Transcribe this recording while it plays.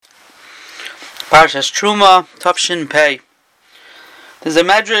Parshas Truma, Tafshin Pei. There's a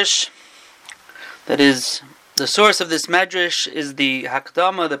medrash that is, the source of this medrash is the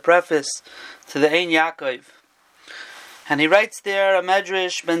Hakdama, the preface to the Ein Yaakov. And he writes there a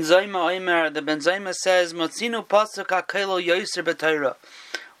medrash, Ben Zayma Omer, the Ben Zayma says, Motzinu pasuk HaKelo Yoser B'Torah.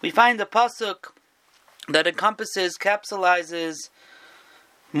 We find a pasuk that encompasses, capsulizes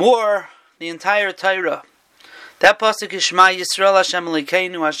more the entire Torah. That pasuk is Shema Yisrael Hashem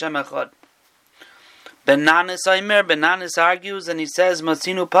Elokeinu Hashem Echad. Ben Nanis argues and he says,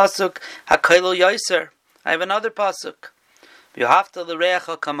 Motzinu pasuk HaKelo Yoser. I have another pasuk. V'yohavta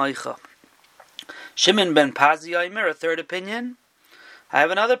l'reacha kamoicha. Shimon ben Pazi Omer, a third opinion. I have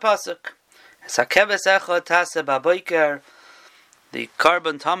another pasuk. Sakeves echad tase b'boiker, the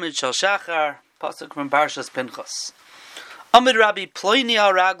carbon tamid shel shachar, pasuk from Parshas Pinchas. Amid Rabbi Ploini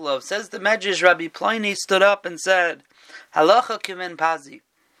al Raglov, says the Medrash, Rabbi Ploini stood up and said, Halacha kiven Pazi.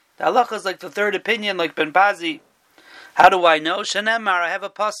 The halacha is like the third opinion, like Ben Pazi. How do I know? Shenemar, I have a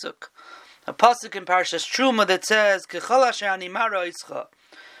pasuk. A pasuk in Parshas Truma that says, K'chol asher ani mara ischa.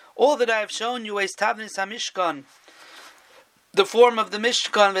 All that I have shown you is Tavnis HaMishkan, the form of the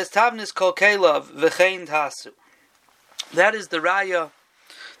Mishkan, is Tavnis Kol Kelav, V'chein Tasu. That is the raya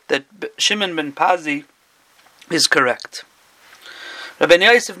that Shimon ben Pazi is correct. Rabbi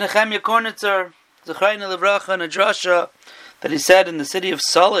Yosef Nechemya Kornitzer, Zechrayna Levracha, in a drasha that he said in the city of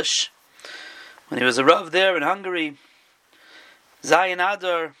Solish, when he was a Rav there in Hungary, Zayin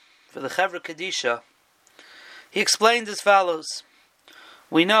Adar, for the Chevra Kadisha, he explained as follows.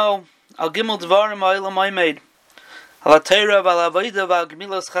 We know, Al Gimel Dvarim Ha'olam Oimed, Al HaTorah V'al Avodah V'al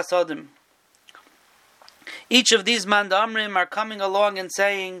Gemilas Chasadim. Each of these mandamrim are coming along and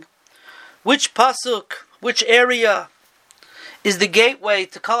saying, which pasuk, which area is the gateway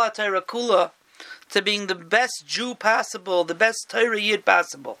to Kol HaTorah Kula, to being the best Jew possible, the best Torah Yid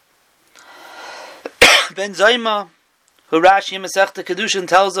possible. Ben Zayma, who Rashi in Masechta Kedushin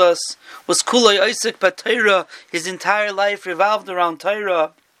tells us was Kulei Oisik B'Torah, his entire life revolved around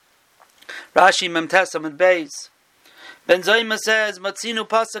Torah. Rashi Mem Tes Amud Beis. Ben Zayma says, Matzinu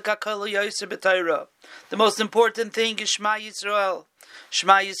Pasuk HaKelo Yoser B'Torah. The most important thing is Shema Yisrael.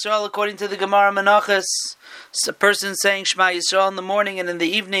 Shema Yisrael, according to the Gemara Menachos, a person saying Shema Yisrael in the morning and in the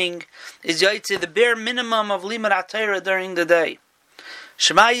evening is Yaitze, the bare minimum of Limud HaTorah during the day.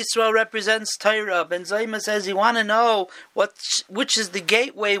 Shema Yisrael represents Torah. Ben Zayma says you want to know which is the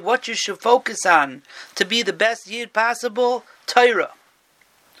gateway, what you should focus on to be the best Yid possible. Torah.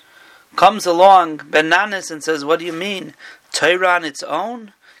 Comes along Ben Nanis and says, what do you mean? Torah on its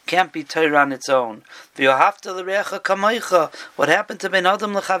own? Can't be Torah on its own. V'yohavta l'reacha kamoicha. What happened to Ben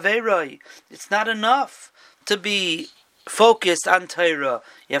Adam l'chaveroi? It's not enough to be focused on Torah.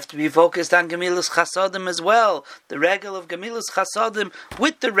 You have to be focused on Gemilas Chasadim as well. The regal of Gemilas Chasadim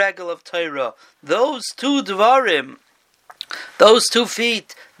with the regal of Torah. Those two dvarim, those 2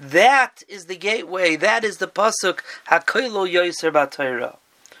 feet, that is the gateway. That is the pasuk HaKelo Yoser B'Torah.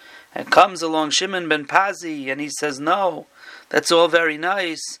 And comes along Shimon ben Pazi and he says, no, that's all very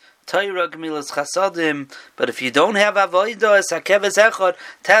nice. Torah Gemilas Chasadim, but if you don't have avodah, es hakeves echad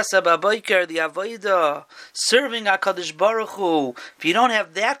tasa b'boiker, the avodah, serving HaKadosh Baruch Hu, if you don't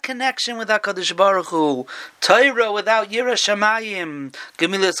have that connection with HaKadosh Baruch Hu, Torah without Yirah Shamayim,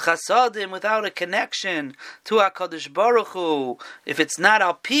 Gemilas Chasadim without a connection to HaKadosh Baruch Hu, if it's not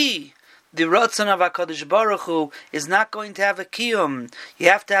al pi, the Ratzon of HaKadosh Baruch Hu is not going to have a kiyum. You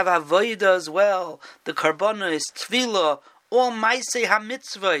have to have avodah as well. The karbonos, tefillah, all Maaseh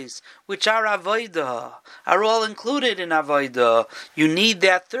HaMitzvahs, which are avodah, are all included in avodah. You need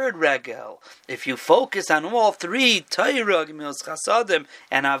that third regel. If you focus on all 3, Torah, Gemilas Chasadim,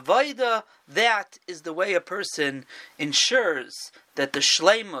 and avodah, that is the way a person ensures that the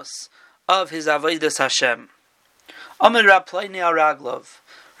shleimus of his avodas Hashem. Amar Rav Ploini al Raglov.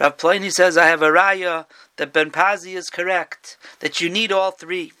 Rav Ploini says, I have a raya that Ben Pazi is correct, that you need all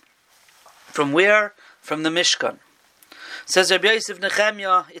 3. From where? From the Mishkan. Says Rabbi Yosef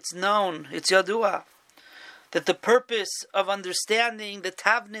Nechemya, it's known, it's Yadua, that the purpose of understanding the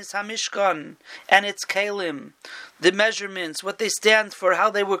Tavnis HaMishkan and its Kalim, the measurements, what they stand for, how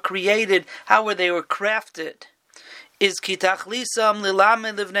they were created, how they were crafted, is kitachlisam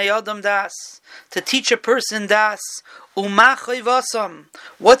lilamed livnei adam das, to teach a person das, umachayvasam,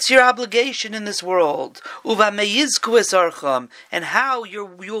 what's your obligation in this world, uvameyizku esarcham, and how you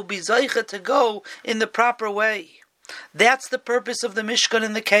will be zeicha to go in the proper way. That's the purpose of the Mishkan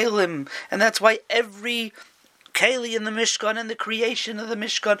and the Kalim, and that's why every Keli in the Mishkan and the creation of the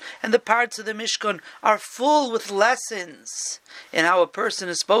Mishkan and the parts of the Mishkan are full with lessons in how a person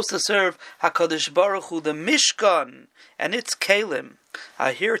is supposed to serve HaKadosh Baruch Hu. The Mishkan and its Kelim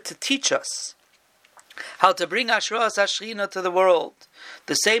are here to teach us How to bring Ashras Hashchina to the world.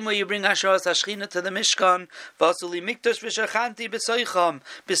 The same way you bring Ashras Hashchina to the Mishkan. Vasuli Mikdash v'shachanti b'soicham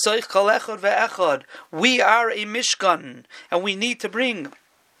b'soich kol echad ve'echad. We are a Mishkan, and we need to bring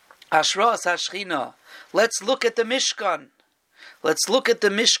Ashras Hashchina. Let's look at the Mishkan. Let's look at the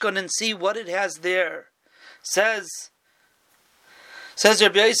Mishkan and see what it has there. Says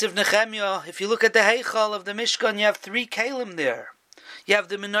Rabbi Yosef Nechemia, if you look at the Heichal of the Mishkan, you have 3 kelim there. You have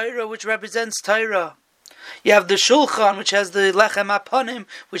the menorah, which represents Torah. You have the Shulchan, which has the Lechem Aponim,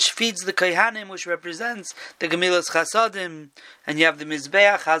 which feeds the Kohanim, which represents the Gemilas Chasadim. And you have the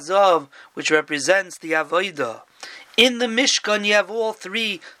Mizbeach Hazav, which represents the Avodah. In the Mishkan, you have all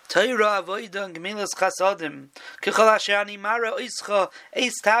 3, Torah, Avodah, and Gemilas Chasadim.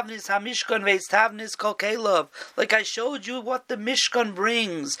 Like I showed you what the Mishkan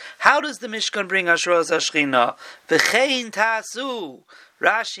brings. How does the Mishkan bring Ashras Hashchina? V'chein ta'asu.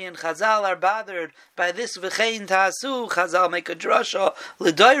 Rashi and Chazal are bothered by this V'chein ta'asu. Chazal make a drasha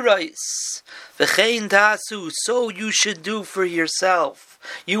l'doiros. V'chein ta'asu. So you should do for yourself.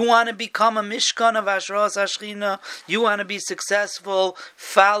 You want to become a Mishkan of Ashras Hashchina. You want to be successful.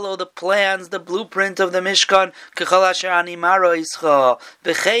 Follow the plans, the blueprint of the Mishkan.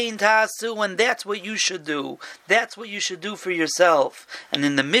 V'chein ta'asu. And that's what you should do. That's what you should do for yourself. And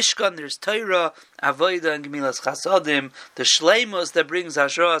in the Mishkan, there's Torah, Avodah, and Gemilas Chasadim, the Shleimus that brings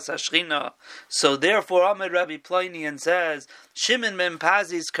Ashras Hashchina. So therefore, Ahmed Rabbi Pliny and says, Shimon ben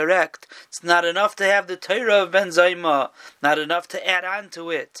Pazi is correct. It's not enough to have the Torah of Ben Zayma, not enough to add on to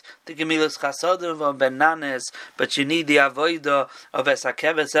it the Gemilas Chasadim of Ben Nanes, but you need the Avodah of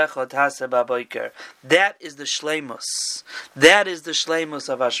Esakeves Echad Haseh B'Boker. That is the Shleimus. That is the Shleimus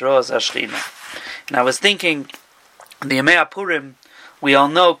of Ashras Hashchina. And I was thinking, the Yemei Purim, we all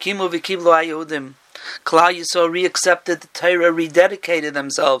know Kimu v'Kiblu HaYehudim. Klal Yisrael reaccepted the Torah, rededicated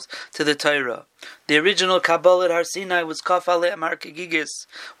themselves to the Torah. The original Kabbalah at Har Sinai was Kaf Alei Amar Kegigis.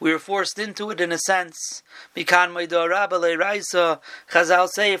 We were forced into it in a sense. Mikan Moedah Rabba Le'Raisa. Chazal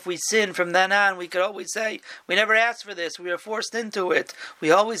say if we sin from then on, we could always say, we never asked for this, we were forced into it. We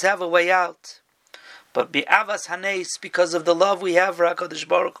always have a way out. But Bi'avas Hanes, because of the love we have for HaKadosh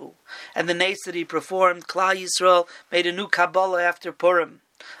Baruch Hu, and the nes that He performed, Klal Yisrael made a new Kabbalah after Purim.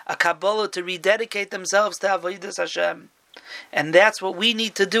 A Kabbalah to rededicate themselves to Avodas Hashem. And that's what we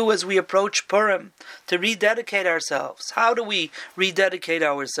need to do as we approach Purim, to rededicate ourselves. How do we rededicate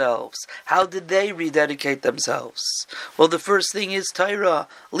ourselves? How did they rededicate themselves? Well, the first thing is Torah,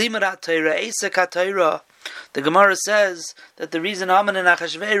 Limudat Torah, Esek Torah. The Gemara says that the reason Haman and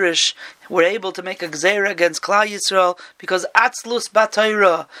Achashverosh were able to make a gzeira against Klal Yisrael because Atzlus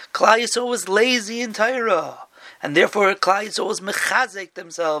B'Torah. Klal Yisrael was lazy in Torah. And therefore, Klal Yisrael was mechazek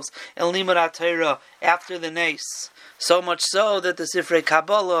themselves in Limudat Torah after the nes. So much so that the Sifrei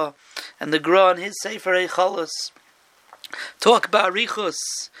Kabbalah and the Gra in his Sefer Eichalos talk about Arichus,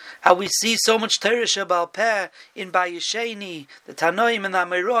 how we see so much Torah Shebal Peh in Bayesheni, the Tanoim and the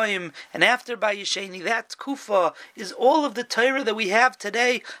Amoraim, and after Bayesheni, that Kufa is all of the Torah that we have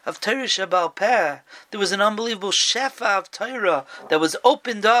today of Torah Shebal Peh. There was an unbelievable Shefa of Torah that was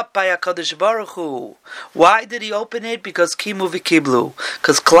opened up by HaKadosh Baruch Hu. Why did He open it? Because Kimu v'Kiblu.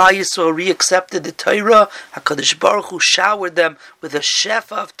 Because Klal Yisrael reaccepted the Torah. HaKadosh Baruch Hu showered them with a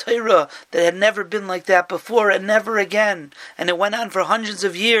Shefa of Torah that had never been like that before and never again. And it went on for hundreds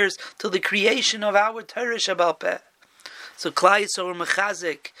of years till the creation of our Torah Shebal Peh. So Klal Yisrael were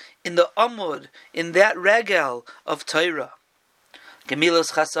mechazik in the Amud, in that regel of Torah.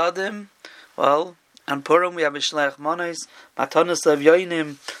 Gemilas Chasadim, well, on Purim we have a Shlech Monos, Matanos of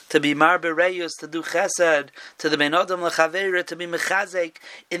Yoinim, to be Marbe Reyus, to do Chesed, to the Ben Adam L'Chavera, to be mechazik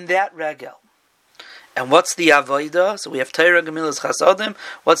in that regel. And what's the Avodah? So we have Torah, Gemilas Chasadim.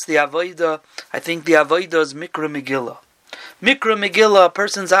 What's the Avodah? I think the Avodah is Mikra Megillah. Mikra Megillah, a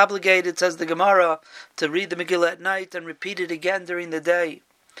person's obligated, says the Gemara, to read the Megillah at night and repeat it again during the day.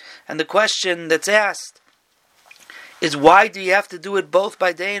 And the question that's asked is, why do you have to do it both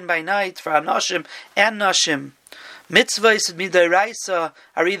by day and by night for Anashim and Nashim? Mitzvahs midaraisa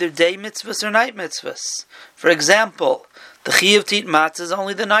are either day mitzvahs or night mitzvahs. For example, the chiyuv to eat matzah is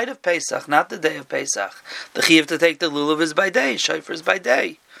only the night of Pesach, not the day of Pesach. The chiyuv to take the lulav is by day, shofar is by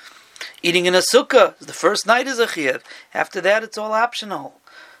day. Eating in a sukkah, the first night is a chiyuv. After that, it's all optional.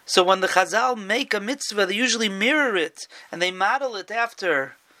 So when the Chazal make a mitzvah, they usually mirror it and they model it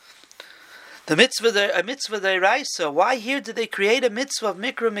after the mitzvah, a mitzvah d'oraisa. Why here did they create a mitzvah of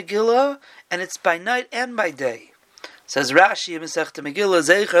Mikra Megillah and it's by night and by day? Says Rashi in Masechta Megillah,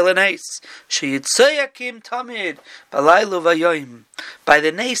 Zeicher l'neis, sheyitzoyakim tamid, balaylu vayoyim. By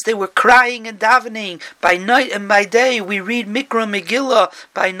the neis they were crying and davening, by night and by day. We read Mikra Megillah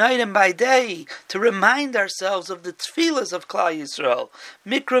by night and by day, to remind ourselves of the tefillahs of Klal Yisrael.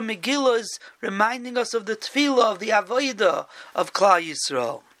 Mikra Megillah is reminding us of the tefillah, of the avodah of Klal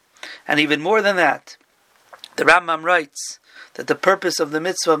Yisrael. And even more than that, the Rambam writes that the purpose of the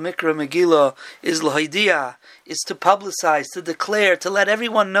mitzvah of Mikra Megillah is l'hoidiyah, is to publicize, to declare, to let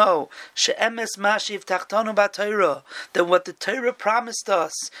everyone know she'emes mashiv tachtanu b'Torah, that what the Torah promised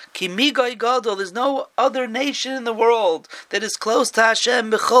us, ki migoy gadol, there's no other nation in the world that is close to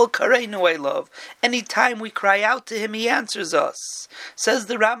Hashem b'chol kareinu elav. Anytime we cry out to Him, He answers us. Says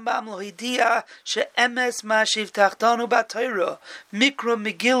the Rambam, l'hoidiyah she'emes mashiv tachtanu b'Torah. Mikra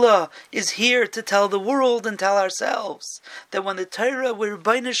Megillah is here to tell the world and tell ourselves that when the Torah, where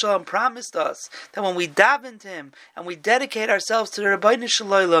Rebbeinu Shalom promised us, that when we daven to Him and we dedicate ourselves to the Rebbeinu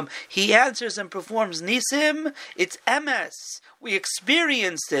Shalom, He answers and performs nisim. It's emes. We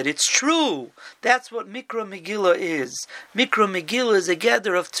experienced it. It's true. That's what Mikra Megillah is. Mikra Megillah is a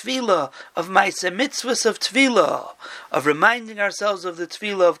gather of tefillah, of ma'aseh mitzvahs of tefillah, of reminding ourselves of the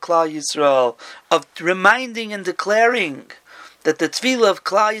tefillah of Klal Yisrael, of reminding and declaring that the tefillah of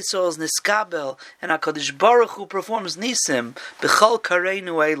Klal Yisrael is niskabel, and HaKadosh Baruch Hu performs nisim b'chol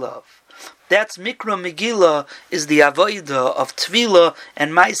kareinu elav. That's Mikra Megillah, is the avodah of tefillah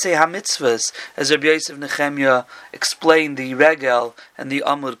and ma'aseh hamitzvahs, as Rabbi Yosef Nechemya explained the regel and the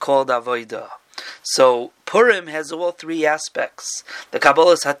amud called avodah. So Purim has all three aspects. The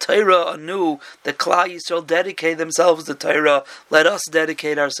Kabbalah's HaTorah anew, the Klal Yisrael dedicate themselves to Torah. Let us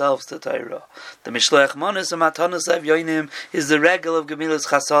dedicate ourselves to Torah. The Mishloach Manos and Matanos Avyonim is the regel of Gemilas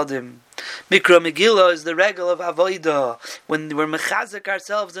Chasadim. Mikra Megillah is the regel of Avodah. When we're mechazik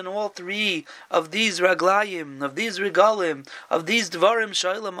ourselves in all three of these raglayim, of these regalim, of these dvarim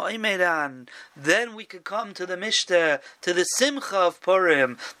shoylam oimedan, then we could come to the mishteh, to the simcha of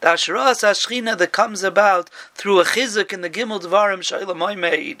Purim, the Ashras Hashchina that comes about through a chizuk in the Gimel Dvarim Shoylam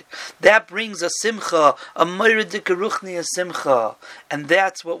Oimed. That brings a simcha, a moiridik ruchni a simcha, and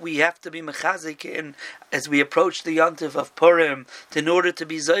that's what we have to be mechazik in as we approach the yontif of Purim, in order to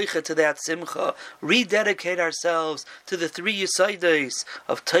be zoicha to that simcha, rededicate ourselves to the three yesaidos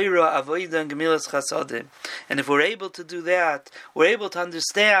of Torah, Avodah, and Gemilas Chasadim. And if we're able to do that, we're able to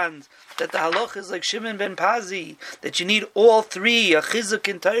understand that the halach is like Shimon ben Pazi, that you need all three, a chizuk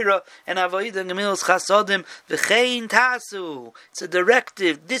in Torah and Avodah and Gemilas Chasadim, v'chein tasu. It's a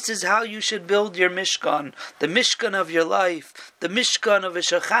directive. This is how you should build your Mishkan, the Mishkan of your life, the Mishkan of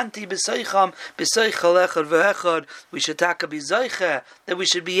V'shachanti b'soicham, b'soichal echad v'echad. We should taka b'zoicha, that we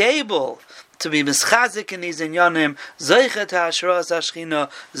should be able to be mischazik in these inyanim, zoicha to Ashras Hashchina,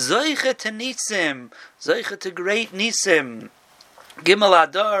 zoicha to nisim, zoicha to great nisim. Gimel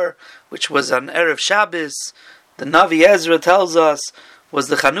Adar, which was on Erev Shabbos, the Navi Ezra tells us, was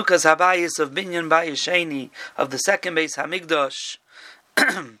the Chanukas Habayis of Binyan Bayis Sheni, of the second base Hamikdash,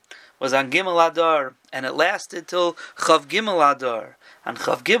 was on Gimel Adar, and it lasted till Chav Gimel Adar. And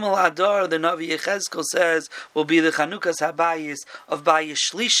Chav Gimel Adar, the Navi Yechezkel says, will be the Chanukas Habayis of Bayis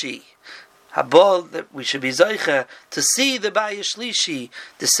Shlishi. Habol, that we should be zoicha to see the Bayis Shlishi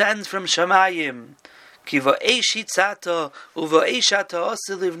descends from Shamayim. We should be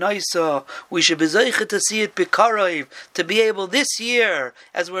zeicha to see it b'karayv, to be able this year,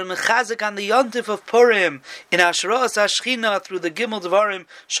 as we're mechazik on the yontif of Purim, in Ashras Hashchina, through the Gimel Dvarim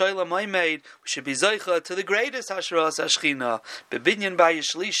Shoylam Oimed, we should be zeicha to the greatest Ashras Hashchina, B'binyan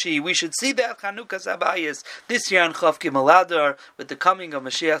Bayis Shlishi. We should see that Chanukas Habayis this year on Chav Gimel Adar, with the coming of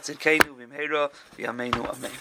Mashiach Tzidkeinu V'imheira V'yameinu Amen.